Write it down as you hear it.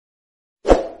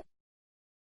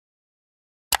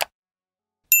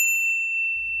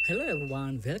Hello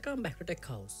everyone, welcome back to Tech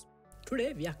House.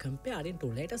 Today we are comparing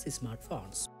two latest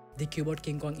smartphones, the Cubot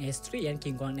KingKong Ace 3 and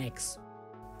KingKong X.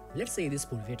 Let's see this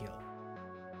full video.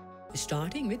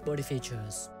 Starting with body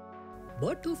features.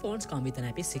 Both two phones come with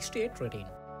an IP68 rating.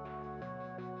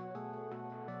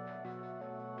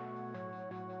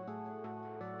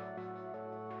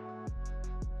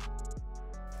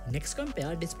 Next,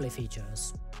 compare display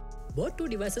features. Both two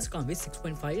devices come with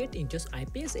 6.58 inches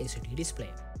IPS LCD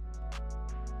display.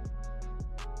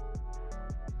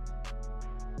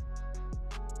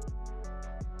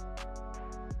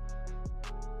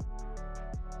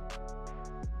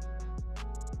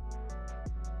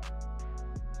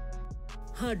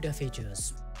 Hardware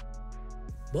features.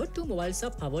 Both two mobiles are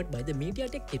powered by the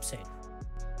MediaTek chipset.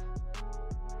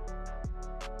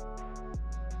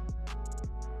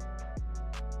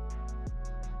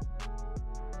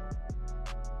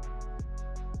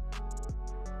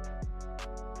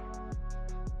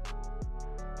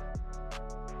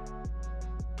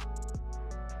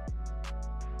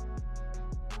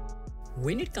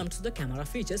 When it comes to the camera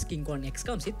features, KingKong X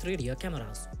comes with 3 rear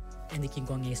cameras, and the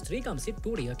KingKong Ace 3 comes with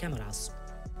 2 rear cameras.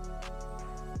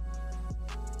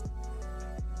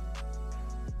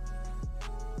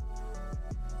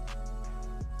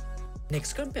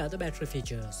 Next, compare the battery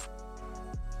features.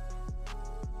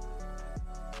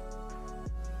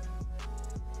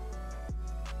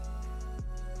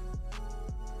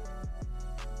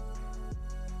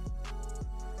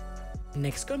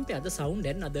 Next, compare the sound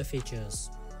and other features.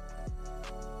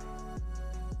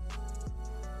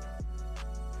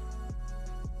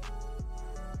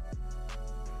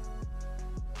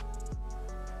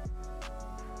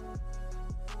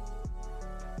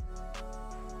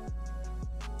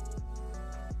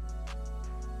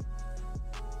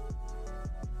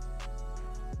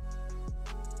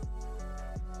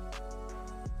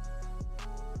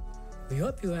 We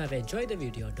hope you have enjoyed the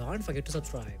video. Don't forget to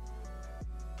subscribe.